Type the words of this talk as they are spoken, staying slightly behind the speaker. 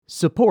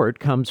Support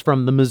comes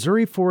from the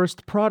Missouri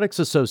Forest Products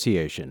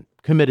Association,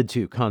 committed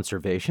to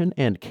conservation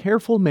and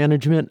careful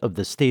management of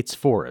the state's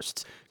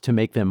forests to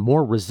make them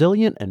more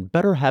resilient and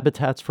better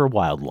habitats for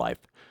wildlife.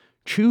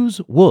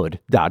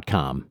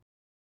 ChooseWood.com.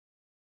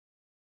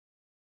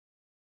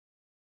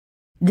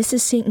 This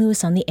is St.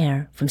 Louis on the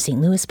Air from St.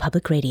 Louis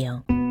Public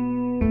Radio.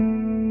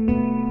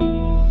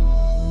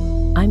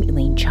 I'm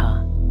Elaine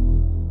Cha.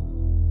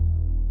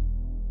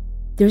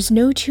 There's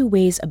no two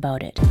ways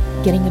about it.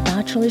 Getting a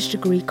bachelor's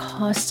degree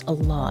costs a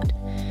lot.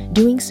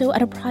 Doing so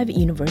at a private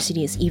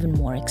university is even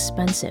more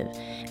expensive.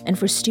 And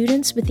for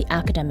students with the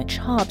academic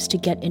chops to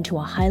get into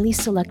a highly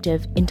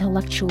selective,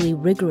 intellectually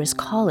rigorous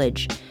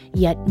college,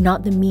 yet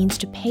not the means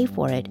to pay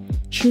for it,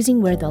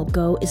 choosing where they'll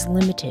go is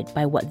limited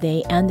by what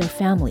they and their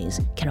families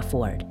can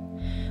afford.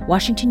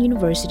 Washington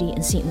University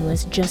in St.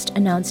 Louis just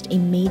announced a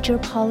major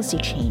policy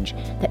change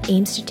that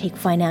aims to take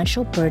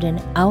financial burden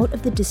out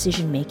of the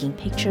decision-making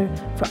picture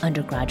for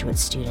undergraduate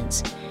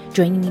students.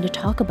 Joining me to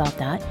talk about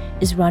that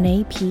is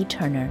Ronné P.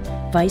 Turner,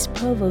 Vice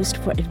Provost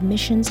for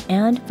Admissions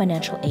and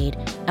Financial Aid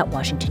at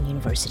Washington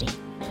University.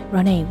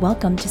 Ronné,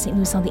 welcome to St.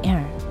 Louis on the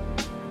Air.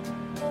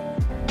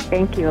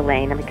 Thank you,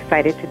 Elaine. I'm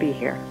excited to be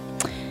here.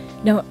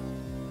 Now,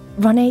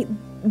 Ronné,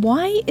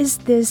 why is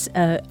this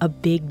a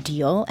big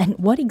deal, and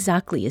what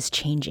exactly is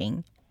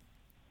changing?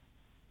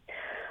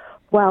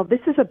 Well, this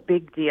is a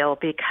big deal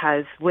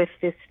because with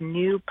this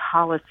new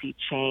policy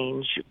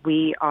change,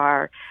 we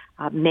are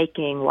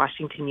making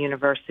Washington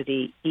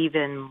University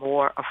even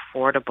more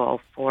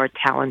affordable for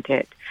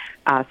talented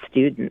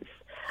students.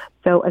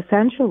 So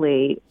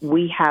essentially,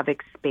 we have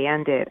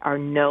expanded our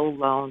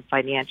no-loan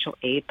financial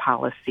aid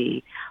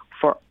policy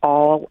for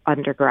all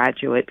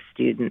undergraduate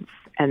students,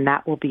 and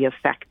that will be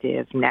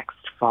effective next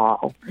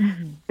fall.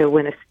 Mm-hmm. So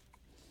when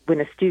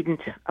a student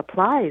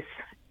applies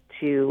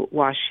to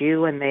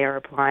WashU and they are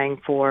applying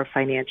for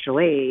financial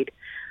aid,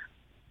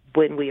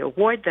 when we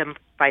award them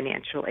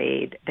financial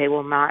aid, they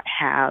will not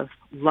have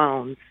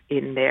loans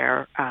in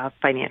their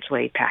financial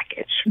aid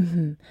package.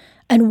 Mm-hmm.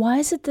 And why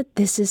is it that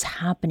this is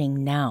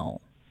happening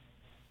now?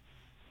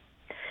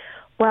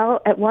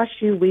 Well, at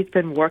WashU, we've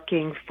been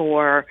working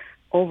for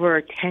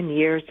over 10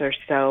 years or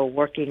so,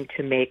 working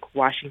to make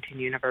Washington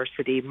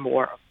University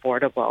more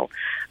affordable.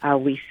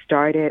 We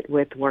started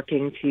with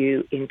working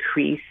to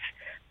increase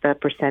the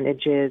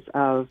percentages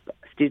of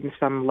students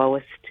from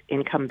lowest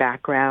income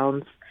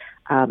backgrounds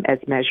as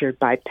measured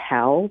by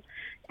Pell.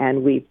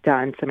 And we've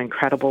done some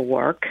incredible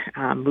work,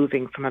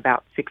 moving from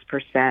about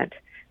 6%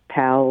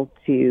 Pell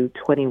to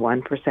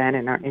 21%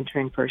 in our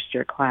entering first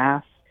year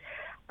class.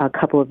 A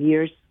couple of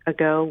years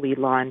ago, we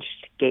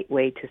launched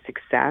Gateway to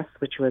Success,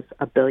 which was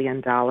a $1 billion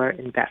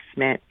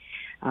investment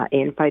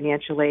in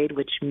financial aid,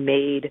 which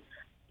made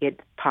it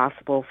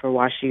possible for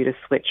WashU to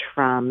switch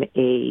from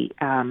a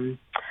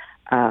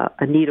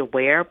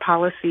need-aware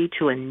policy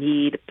to a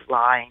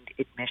need-blind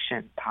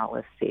admission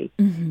policy.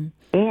 Mm-hmm.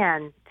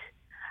 And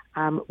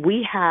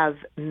we have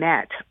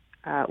met,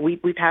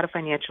 we've had a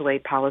financial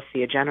aid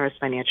policy, a generous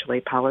financial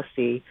aid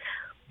policy,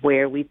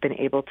 where we've been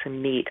able to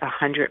meet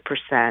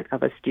 100%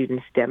 of a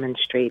student's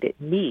demonstrated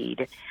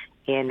need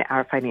in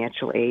our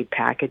financial aid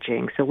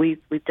packaging. So we've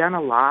done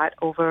a lot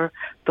over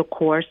the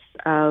course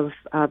of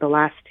the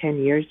last 10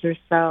 years or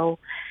so.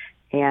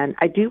 And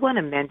I do want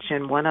to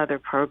mention one other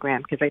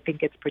program because I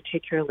think it's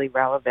particularly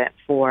relevant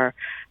for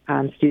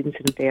students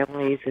and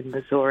families in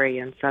Missouri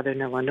and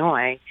Southern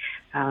Illinois.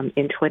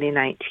 In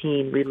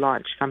 2019, we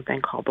launched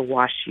something called the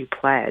WashU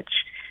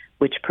Pledge,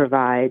 which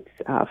provides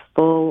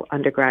full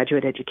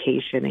undergraduate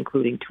education,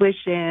 including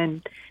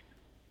tuition,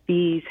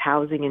 fees,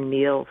 housing, and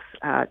meals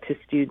to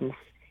students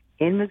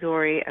in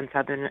Missouri and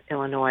Southern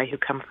Illinois who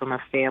come from a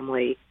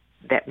family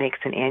that makes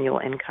an annual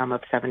income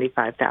of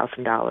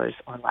 $75,000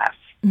 or less.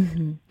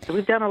 Mm-hmm. So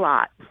we've done a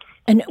lot.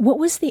 And what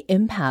was the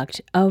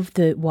impact of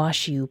the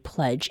WashU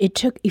Pledge? It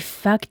took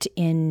effect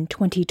in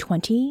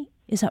 2020,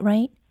 is that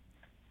right?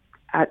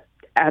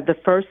 The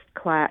first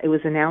class, it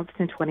was announced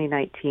in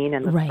 2019,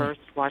 and the first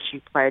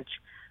WashU Pledge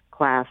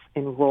class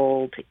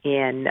enrolled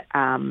in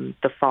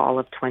the fall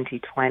of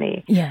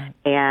 2020. Yeah.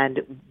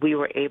 And we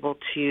were able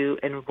to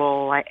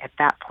enroll, at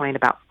that point,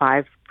 about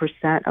 5%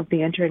 of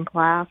the entering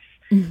class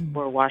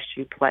were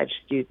WashU Pledge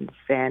students.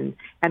 And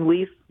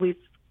we've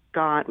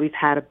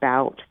had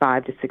about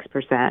 5 to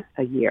 6%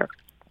 a year.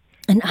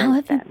 And how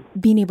have you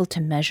been able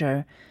to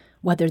measure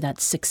whether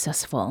that's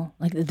successful?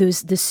 Like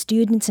the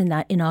students in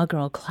that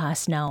inaugural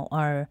class now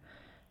are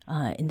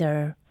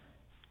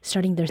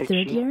starting their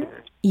third year?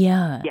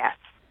 Yeah.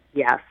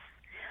 Yes.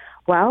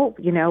 Well,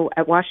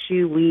 at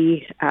WashU,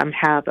 we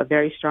have a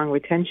very strong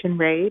retention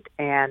rate,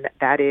 and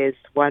that is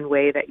one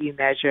way that you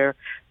measure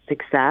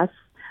success.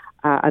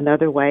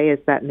 Another way is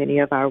that many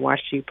of our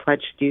WashU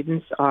Pledge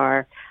students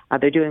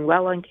they're doing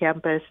well on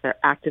campus. They're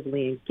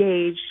actively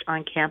engaged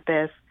on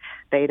campus.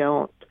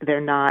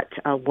 They're not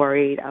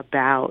worried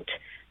about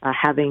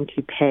having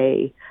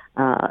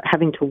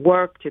to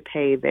work to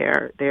pay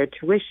their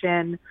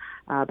tuition.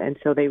 And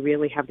so they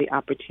really have the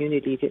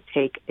opportunity to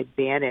take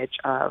advantage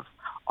of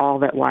all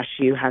that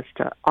WashU has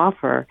to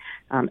offer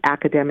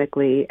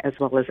academically as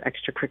well as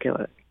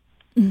extracurricular.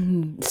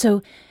 Mm-hmm.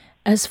 So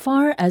as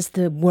far as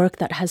the work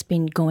that has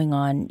been going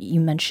on, you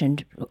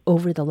mentioned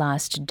over the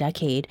last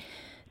decade,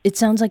 it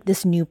sounds like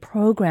this new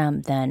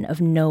program then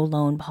of no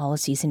loan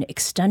policies, an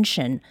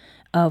extension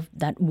of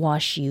that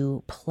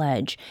WashU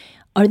pledge.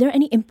 Are there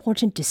any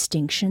important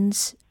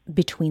distinctions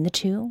between the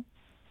two?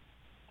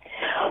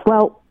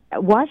 Well,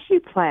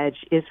 WashU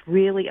Pledge is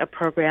really a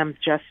program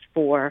just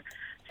for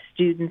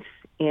students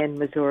in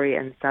Missouri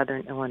and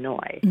Southern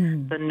Illinois.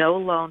 The no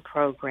loan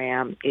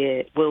program,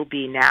 it will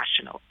be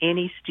national.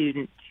 Any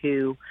student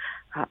who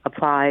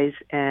applies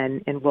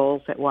and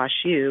enrolls at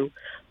WashU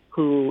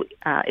who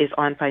is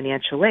on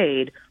financial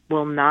aid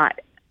will not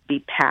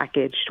be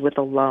packaged with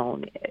a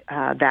loan.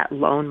 That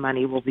loan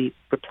money will be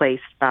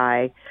replaced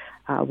by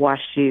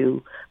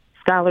WashU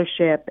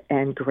scholarship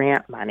and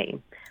grant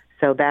money.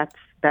 So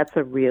that's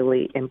a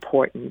really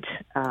important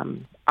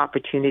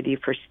opportunity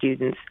for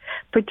students,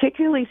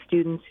 particularly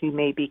students who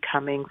may be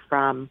coming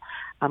from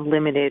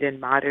limited and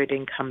moderate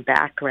income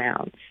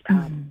backgrounds.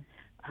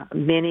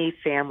 Many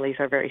families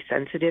are very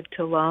sensitive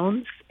to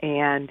loans,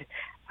 and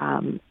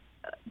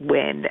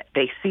when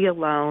they see a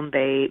loan,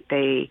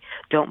 they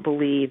don't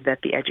believe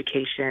that the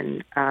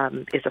education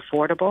is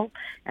affordable.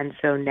 And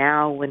so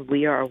now when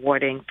we are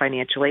awarding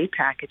financial aid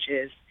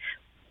packages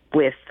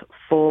with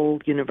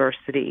full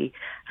university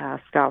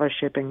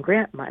scholarship and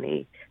grant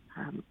money,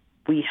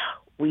 we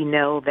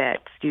know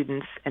that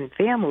students and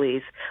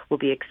families will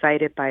be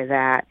excited by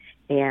that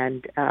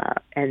and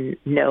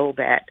know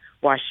that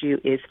WashU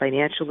is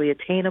financially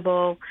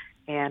attainable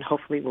and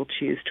hopefully will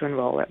choose to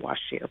enroll at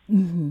WashU.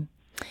 Mm-hmm.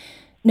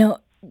 Now,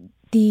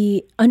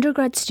 the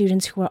undergrad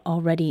students who are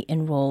already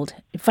enrolled,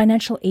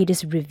 financial aid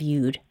is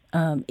reviewed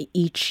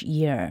each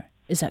year.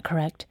 Is that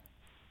correct?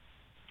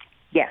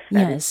 Yes,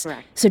 that is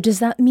correct. So does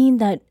that mean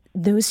that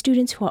those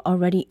students who are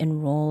already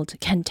enrolled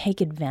can take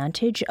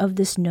advantage of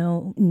this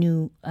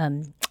new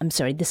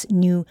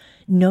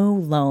no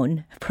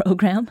loan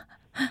program?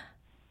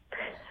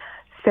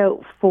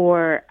 So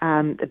for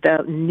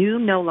the new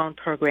no loan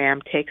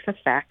program takes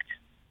effect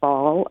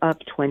fall of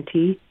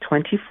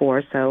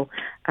 2024, so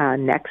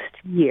next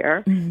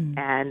year.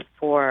 And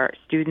for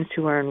students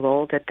who are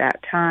enrolled at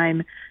that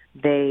time,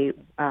 they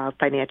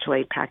financial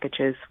aid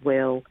packages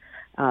will,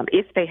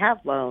 if they have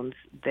loans,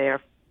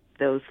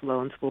 those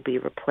loans will be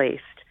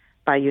replaced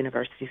by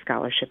university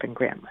scholarship and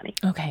grant money.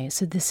 Okay,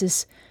 so this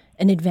is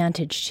an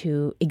advantage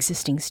to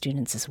existing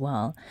students as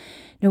well.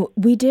 Now,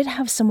 we did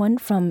have someone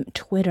from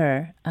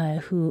Twitter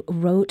who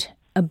wrote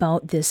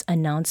about this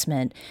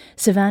announcement.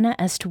 Savannah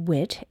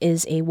Estwitt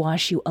is a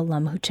WashU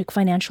alum who took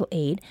financial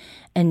aid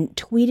and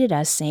tweeted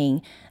us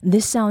saying,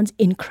 "This sounds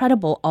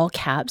incredible," all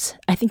caps.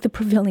 I think the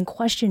prevailing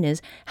question is,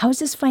 how is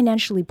this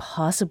financially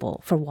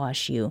possible for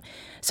WashU?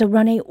 So,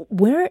 Ronné,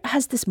 where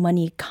has this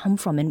money come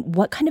from and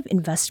what kind of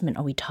investment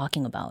are we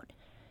talking about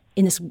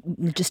in this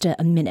just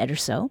a minute or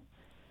so?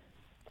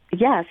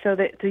 Yeah, so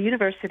the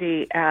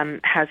university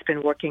has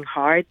been working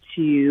hard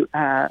to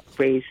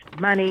raise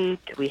money.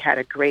 We had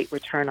a great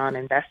return on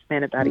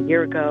investment about a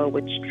year ago,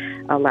 which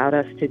allowed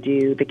us to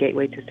do the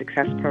Gateway to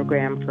Success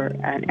program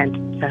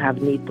and to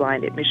have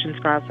need-blind admissions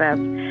process.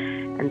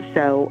 And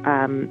so,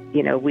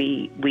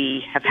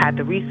 we have had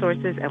the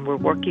resources, and we're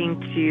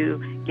working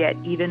to get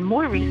even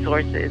more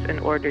resources in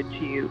order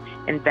to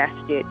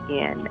invest it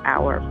in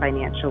our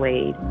financial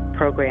aid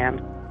program.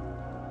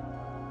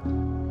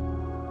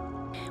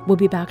 We'll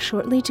be back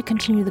shortly to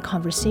continue the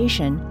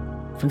conversation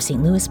from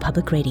St. Louis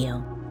Public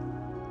Radio.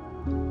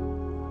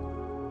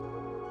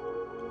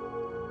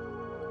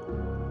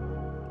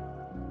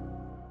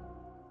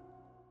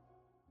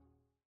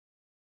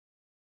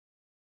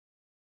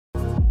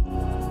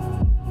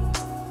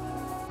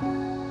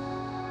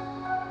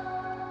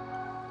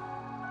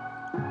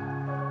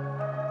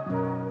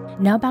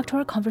 Now back to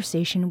our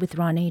conversation with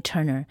Ronné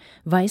Turner,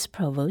 Vice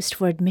Provost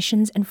for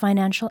Admissions and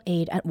Financial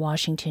Aid at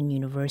Washington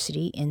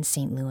University in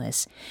St.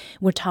 Louis.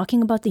 We're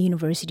talking about the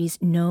university's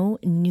new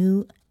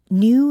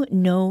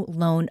no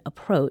loan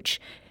approach,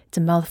 it's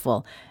a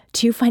mouthful,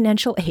 to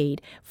financial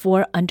aid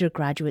for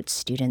undergraduate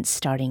students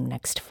starting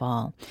next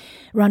fall.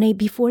 Ronné,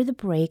 before the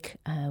break,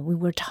 we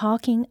were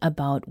talking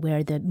about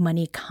where the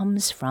money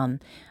comes from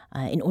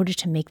in order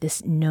to make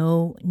this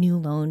no new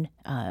loan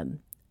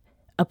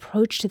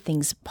approach to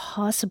things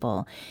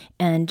possible.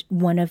 And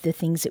one of the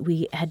things that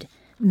we had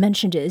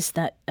mentioned is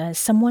that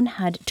someone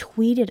had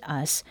tweeted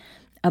us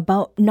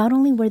about not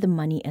only where the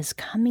money is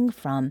coming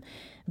from,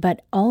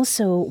 but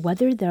also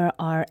whether there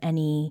are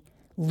any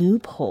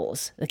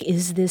loopholes. Like,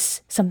 is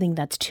this something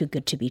that's too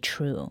good to be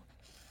true?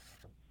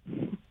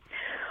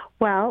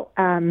 Well,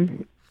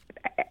 there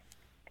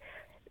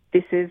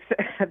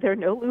are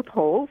no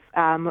loopholes.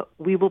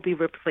 We will be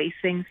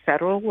replacing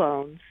federal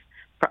loans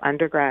for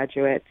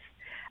undergraduates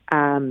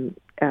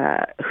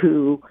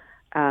who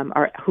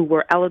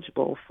were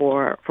eligible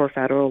for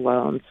federal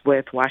loans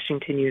with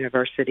Washington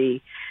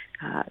University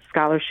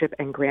scholarship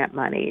and grant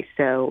money.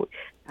 So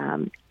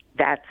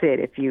that's it.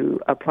 If you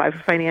apply for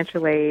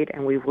financial aid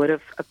and we would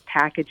have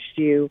packaged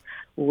you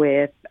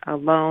with a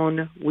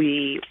loan,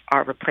 we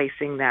are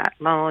replacing that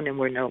loan, and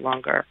we're no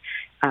longer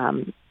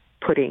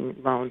putting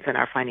loans in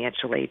our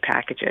financial aid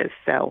packages.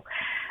 So,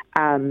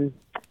 and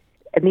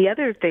the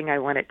other thing I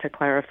wanted to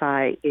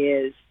clarify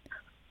is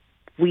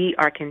we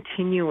are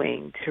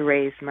continuing to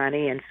raise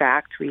money. In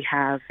fact, we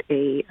have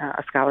a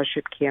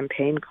scholarship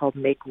campaign called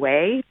Make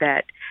Way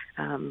that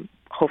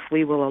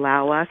hopefully will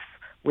allow us,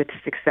 with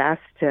success,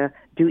 to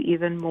do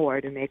even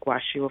more to make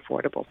WashU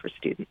affordable for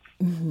students.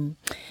 Mm-hmm.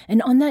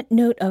 And on that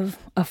note of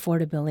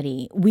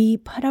affordability, we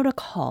put out a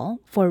call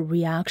for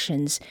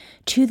reactions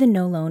to the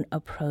no-loan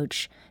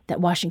approach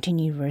that Washington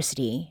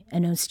University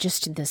announced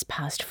just this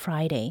past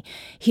Friday.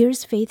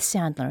 Here's Faith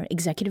Sandler,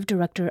 Executive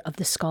Director of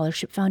the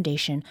Scholarship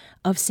Foundation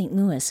of St.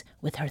 Louis,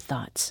 with her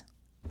thoughts.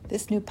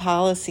 This new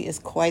policy is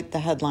quite the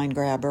headline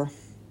grabber.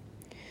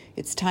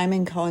 Its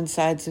timing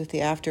coincides with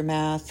the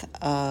aftermath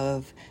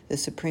of the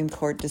Supreme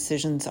Court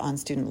decisions on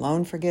student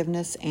loan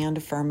forgiveness and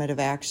affirmative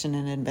action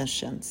in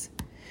admissions.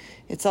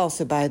 It's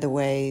also, by the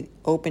way,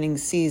 opening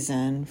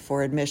season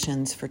for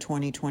admissions for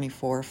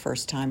 2024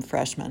 first-time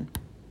freshmen.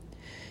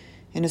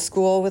 In a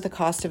school with a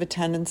cost of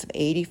attendance of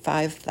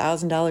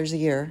 $85,000 a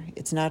year,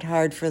 it's not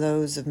hard for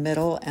those of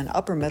middle and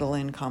upper middle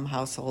income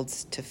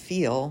households to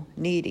feel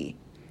needy.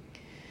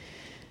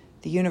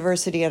 The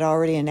university had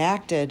already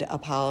enacted a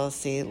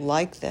policy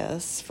like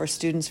this for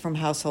students from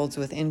households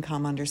with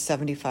income under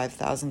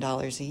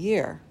 $75,000 a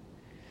year.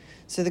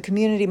 So the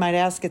community might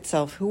ask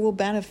itself, who will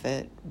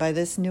benefit by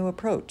this new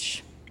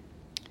approach?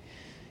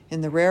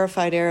 In the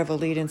rarefied era of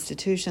elite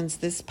institutions,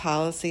 this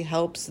policy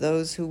helps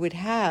those who would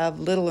have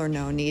little or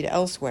no need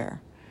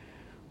elsewhere.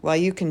 While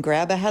you can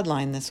grab a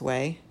headline this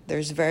way,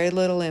 there's very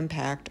little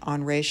impact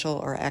on racial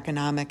or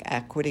economic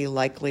equity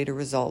likely to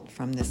result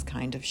from this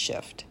kind of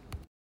shift.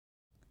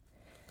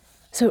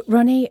 So,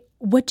 Ronné,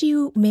 what do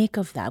you make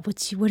of that?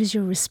 What is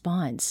your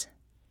response?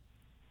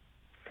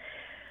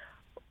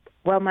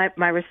 Well,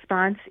 my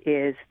response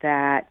is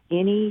that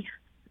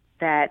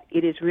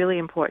it is really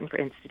important for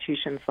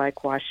institutions like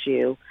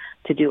WashU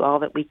to do all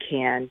that we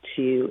can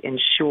to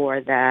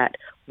ensure that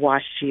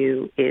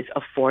WashU is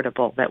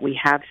affordable, that we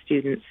have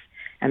students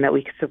and that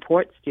we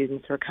support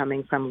students who are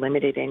coming from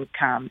limited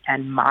income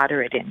and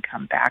moderate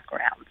income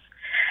backgrounds.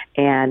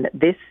 And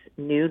this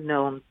new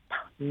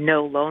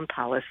no loan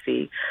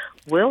policy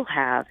will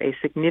have a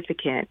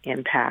significant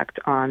impact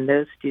on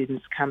those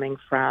students coming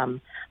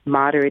from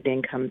moderate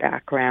income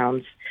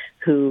backgrounds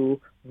who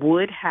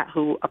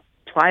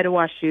apply to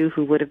WashU,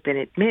 who would have been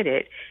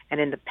admitted, and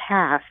in the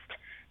past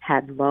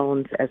had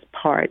loans as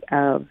part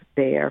of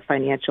their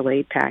financial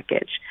aid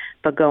package.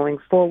 But going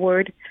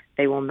forward,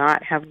 they will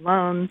not have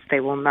loans. They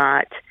will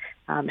not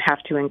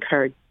have to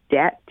incur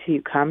debt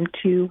to come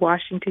to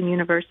Washington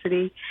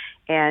University,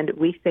 and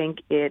we think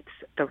it's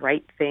the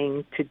right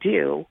thing to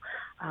do.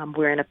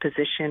 We're in a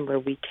position where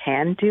we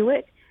can do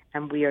it,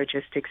 and we are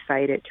just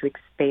excited to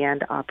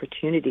expand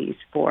opportunities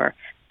for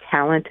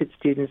talented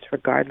students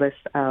regardless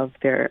of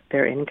their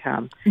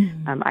income.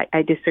 Mm-hmm.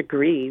 I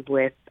disagree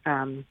with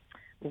the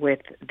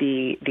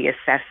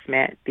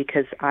assessment,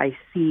 because I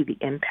see the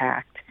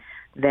impact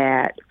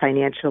that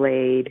financial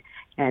aid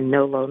and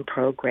no loan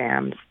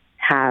programs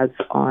has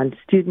on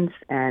students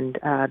and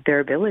their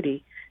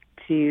ability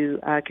to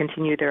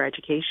continue their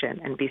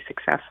education and be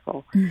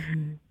successful.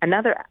 Mm-hmm.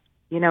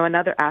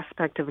 Another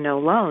aspect of no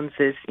loans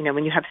is,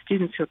 when you have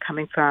students who are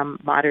coming from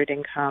moderate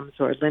incomes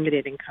or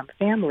limited income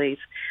families,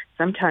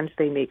 sometimes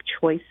they make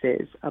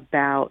choices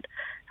about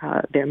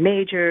their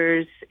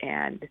majors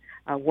and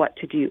what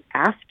to do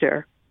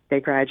after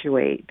they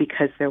graduate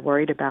because they're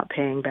worried about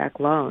paying back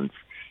loans.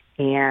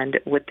 And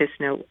with this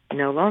no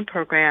loan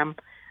program,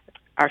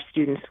 our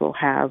students will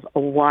have a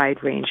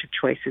wide range of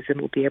choices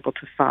and will be able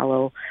to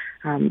follow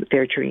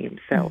their dreams.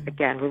 So,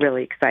 again, we're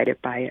really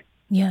excited by it.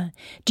 Yeah.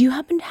 Do you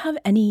happen to have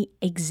any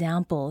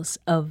examples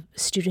of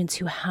students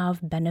who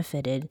have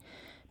benefited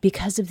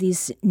because of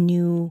these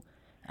new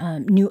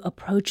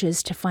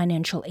approaches to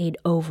financial aid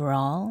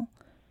overall?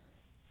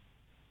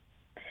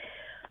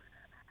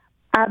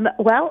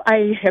 Well,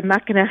 I am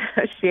not going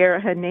to share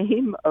a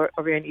name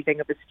or anything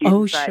of a student.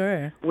 Oh,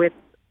 sure. But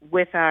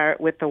with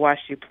the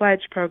WashU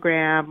Pledge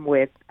program,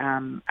 with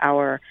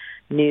our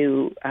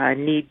new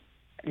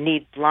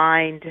Need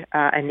Blind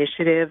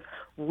initiative,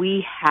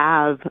 we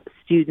have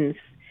students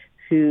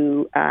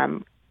who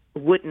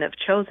wouldn't have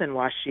chosen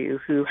WashU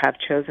who have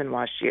chosen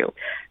WashU.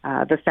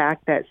 The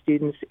fact that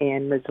students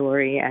in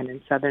Missouri and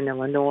in Southern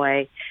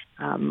Illinois,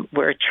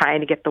 we're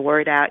trying to get the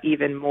word out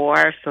even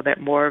more so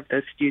that more of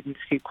those students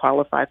who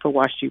qualify for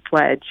WashU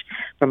Pledge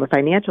from a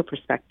financial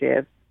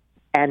perspective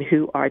and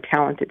who are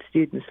talented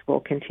students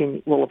will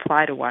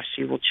apply to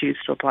WashU, will choose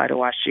to apply to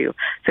WashU.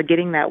 So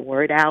getting that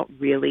word out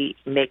really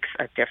makes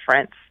a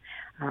difference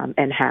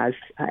and has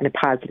a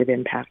positive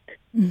impact.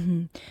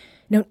 Mm-hmm.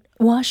 Now,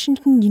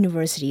 Washington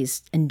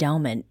University's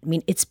endowment, I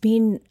mean, it's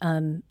been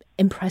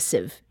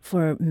impressive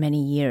for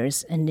many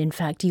years. And in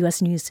fact, U.S.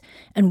 News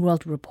and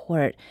World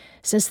Report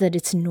says that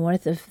it's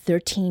north of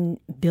 $13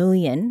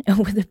 billion,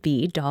 with a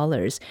B,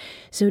 dollars.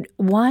 So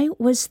why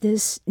was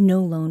this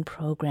no-loan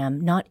program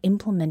not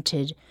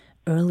implemented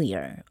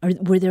earlier? Or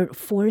were there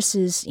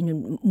forces,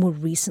 more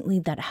recently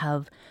that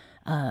have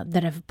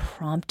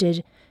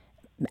prompted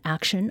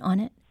action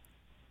on it?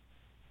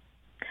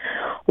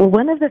 Well,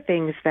 one of the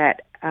things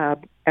that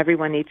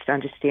everyone needs to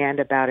understand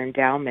about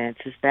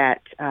endowments is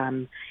that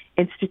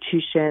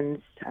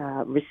institutions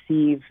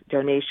receive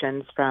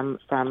donations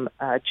from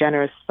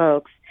generous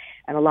folks,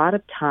 and a lot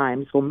of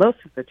times, well, most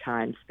of the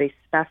times, they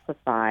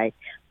specify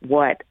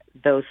what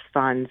those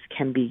funds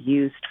can be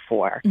used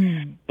for.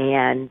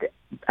 And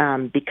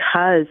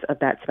because of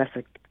that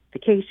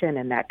specification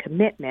and that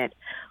commitment,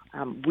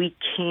 we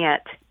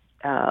can't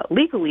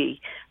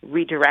legally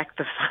redirect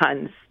the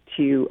funds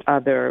to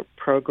other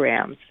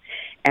programs.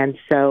 And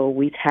so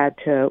we've had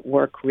to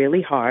work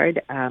really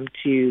hard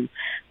to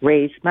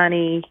raise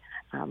money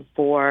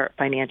for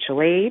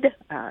financial aid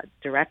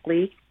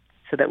directly,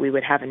 so that we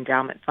would have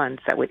endowment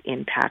funds that would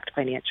impact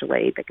financial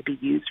aid, that could be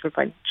used for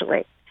financial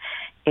aid.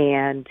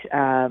 And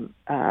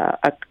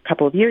a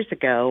couple of years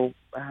ago,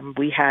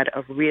 we had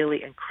a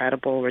really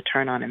incredible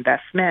return on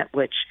investment,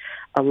 which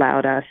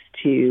allowed us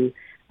to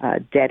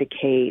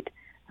dedicate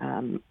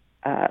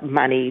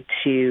money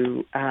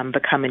to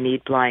become a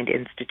need-blind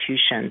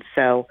institution.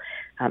 So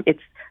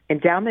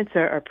endowments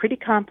are pretty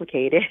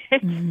complicated,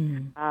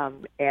 and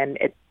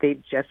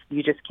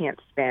you just can't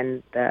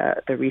spend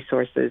the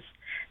resources.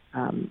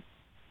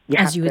 You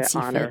As have you would to see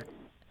honor fit.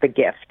 the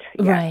gift.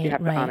 Yes, Right, you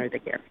have right. to honor the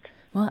gift.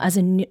 Well, as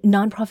a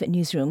nonprofit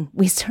newsroom,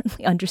 we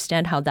certainly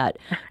understand how that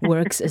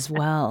works as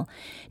well.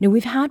 Now,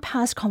 we've had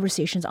past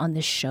conversations on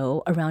this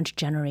show around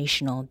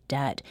generational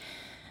debt.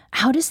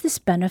 How does this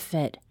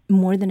benefit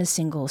more than a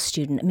single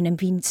student? I mean, I've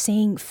been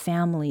saying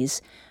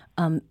families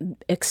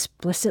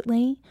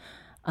explicitly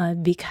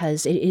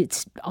because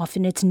it's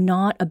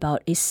not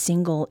about a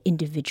single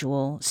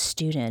individual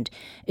student.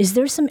 Is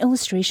there some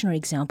illustration or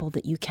example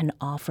that you can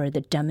offer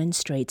that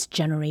demonstrates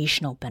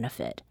generational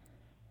benefit?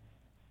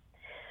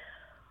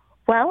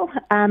 Well,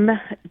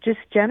 just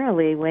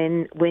generally,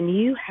 when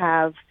you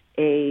have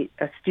a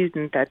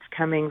student that's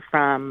coming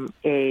from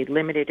a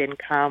limited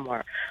income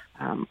or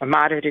a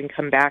moderate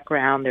income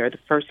background, they're the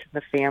first in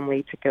the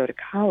family to go to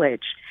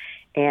college,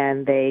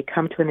 and they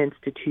come to an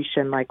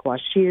institution like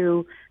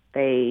WashU,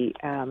 they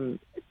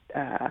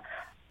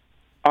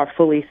are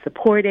fully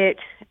supported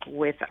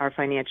with our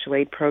financial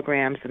aid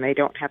programs, and they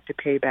don't have to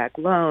pay back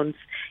loans,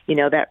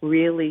 that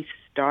really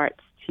starts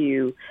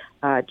to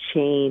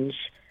change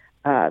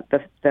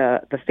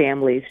the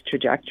family's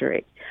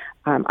trajectory.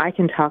 I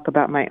can talk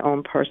about my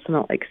own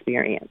personal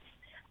experience.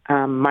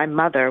 My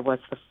mother was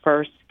the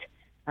first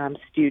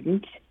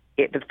student,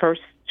 the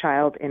first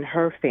child in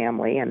her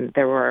family, and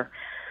there were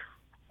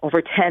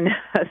over 10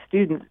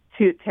 students,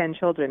 10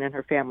 children in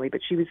her family,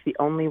 but she was the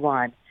only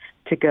one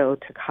to go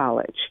to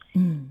college.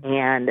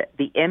 And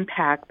the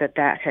impact that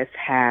has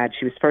had,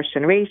 she was first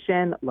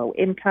generation, low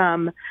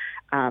income,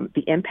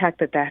 the impact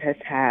that has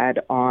had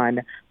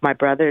on my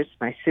brothers,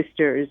 my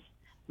sisters,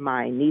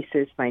 my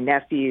nieces, my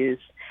nephews,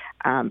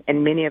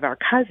 and many of our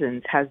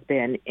cousins has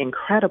been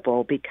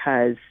incredible,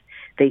 because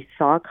they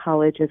saw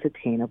college as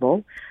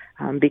attainable,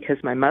 because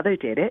my mother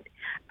did it,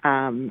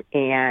 and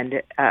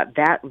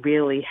that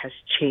really has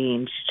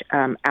changed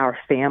our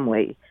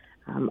family.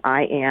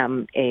 I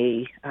am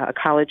a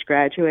college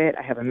graduate.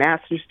 I have a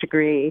master's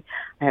degree.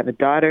 I have a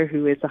daughter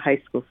who is a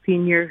high school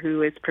senior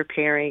who is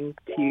preparing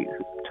to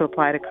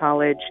apply to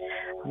college.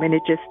 And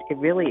it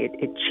really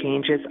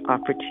changes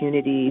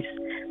opportunities,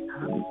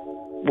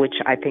 which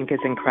I think is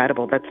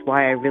incredible. That's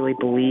why I really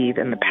believe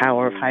in the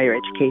power of higher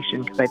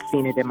education, because I've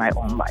seen it in my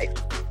own life.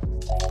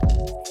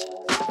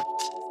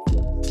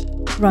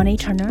 Ronné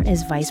Turner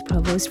is Vice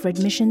Provost for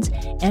Admissions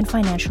and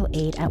Financial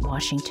Aid at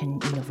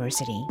Washington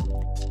University.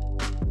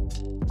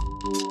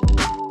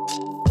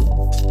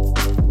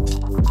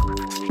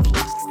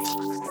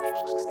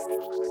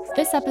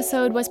 This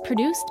episode was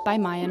produced by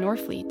Maya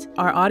Norfleet.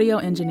 Our audio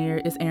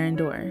engineer is Aaron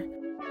Dorr.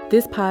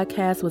 This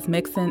podcast was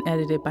mixed and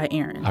edited by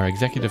Aaron. Our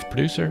executive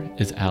producer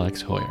is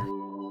Alex Hoyer.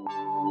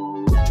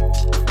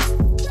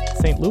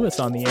 St. Louis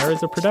on the Air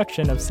is a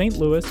production of St.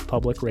 Louis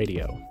Public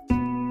Radio.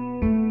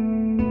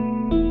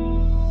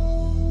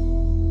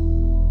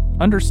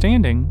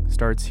 Understanding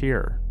starts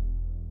here.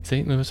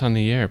 St. Louis on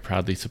the Air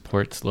proudly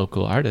supports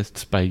local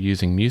artists by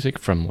using music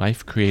from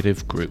Life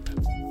Creative Group.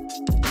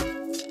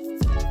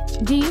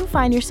 Do you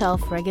find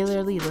yourself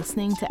regularly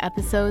listening to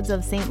episodes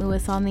of St.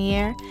 Louis on the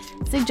Air?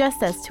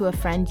 Suggest us to a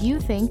friend you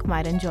think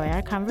might enjoy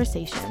our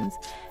conversations,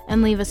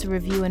 and leave us a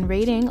review and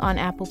rating on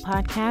Apple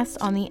Podcasts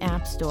on the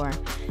App Store.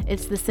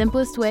 It's the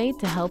simplest way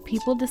to help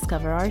people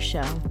discover our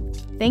show.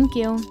 Thank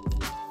you.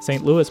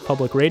 St. Louis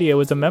Public Radio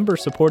is a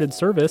member-supported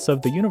service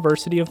of the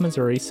University of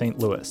Missouri St.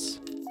 Louis.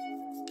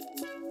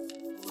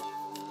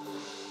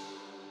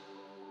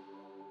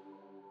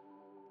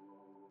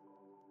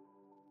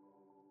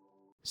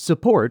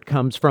 Support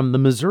comes from the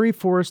Missouri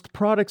Forest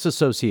Products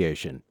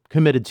Association,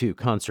 committed to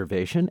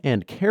conservation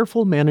and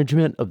careful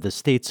management of the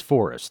state's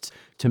forests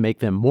to make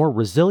them more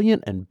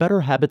resilient and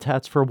better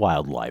habitats for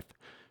wildlife.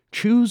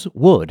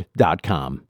 ChooseWood.com.